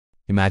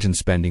Imagine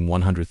spending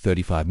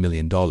 $135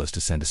 million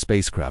to send a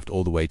spacecraft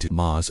all the way to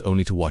Mars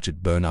only to watch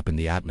it burn up in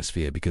the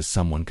atmosphere because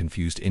someone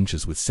confused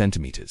inches with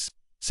centimeters.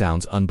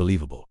 Sounds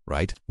unbelievable,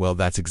 right? Well,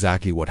 that's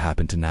exactly what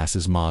happened to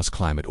NASA's Mars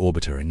Climate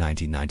Orbiter in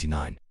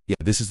 1999. Yeah,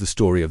 this is the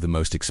story of the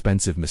most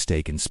expensive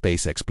mistake in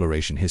space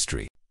exploration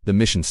history. The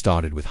mission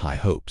started with high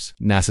hopes.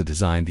 NASA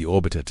designed the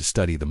orbiter to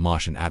study the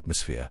Martian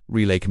atmosphere,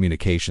 relay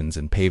communications,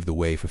 and pave the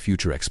way for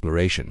future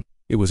exploration.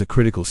 It was a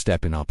critical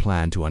step in our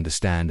plan to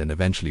understand and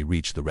eventually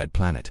reach the Red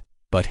Planet.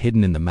 But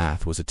hidden in the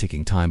math was a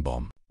ticking time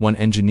bomb. One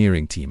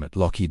engineering team at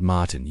Lockheed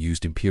Martin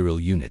used imperial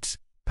units,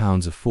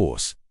 pounds of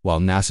force, while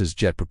NASA's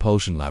Jet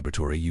Propulsion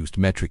Laboratory used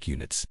metric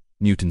units,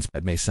 newtons.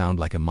 That may sound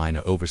like a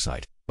minor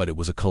oversight, but it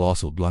was a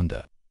colossal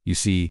blunder. You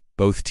see,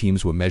 both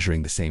teams were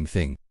measuring the same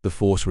thing, the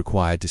force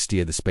required to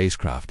steer the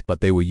spacecraft,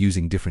 but they were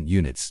using different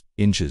units,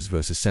 inches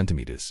versus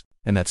centimeters.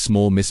 And that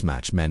small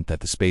mismatch meant that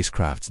the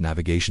spacecraft's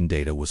navigation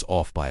data was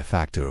off by a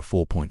factor of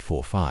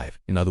 4.45.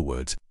 In other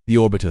words, the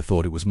orbiter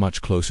thought it was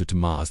much closer to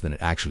Mars than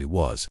it actually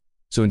was.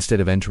 So instead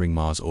of entering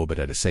Mars orbit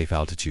at a safe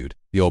altitude,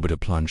 the orbiter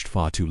plunged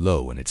far too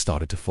low and it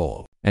started to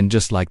fall. And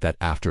just like that,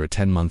 after a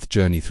 10-month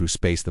journey through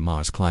space, the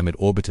Mars Climate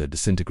Orbiter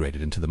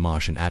disintegrated into the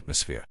Martian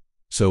atmosphere.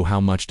 So how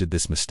much did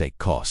this mistake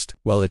cost?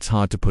 Well, it's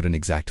hard to put an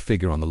exact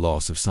figure on the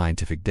loss of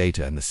scientific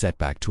data and the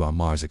setback to our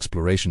Mars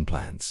exploration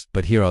plans.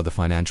 But here are the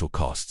financial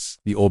costs.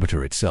 The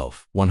orbiter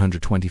itself,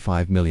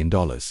 $125 million.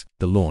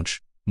 The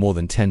launch, more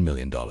than $10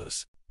 million.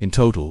 In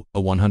total,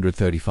 a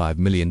 $135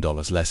 million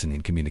lesson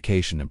in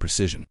communication and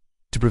precision.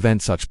 To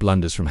prevent such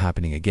blunders from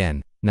happening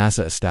again,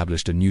 NASA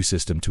established a new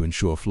system to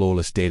ensure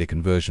flawless data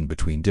conversion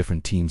between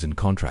different teams and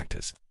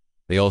contractors.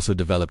 They also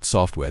developed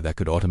software that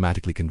could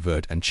automatically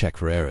convert and check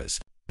for errors.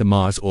 The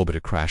Mars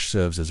orbiter crash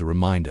serves as a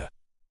reminder.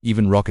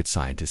 Even rocket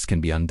scientists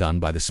can be undone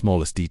by the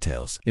smallest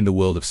details. In the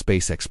world of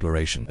space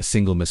exploration, a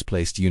single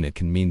misplaced unit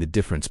can mean the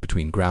difference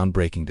between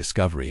groundbreaking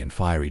discovery and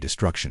fiery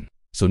destruction.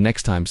 So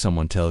next time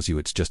someone tells you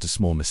it's just a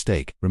small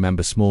mistake,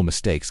 remember, small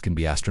mistakes can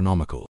be astronomical.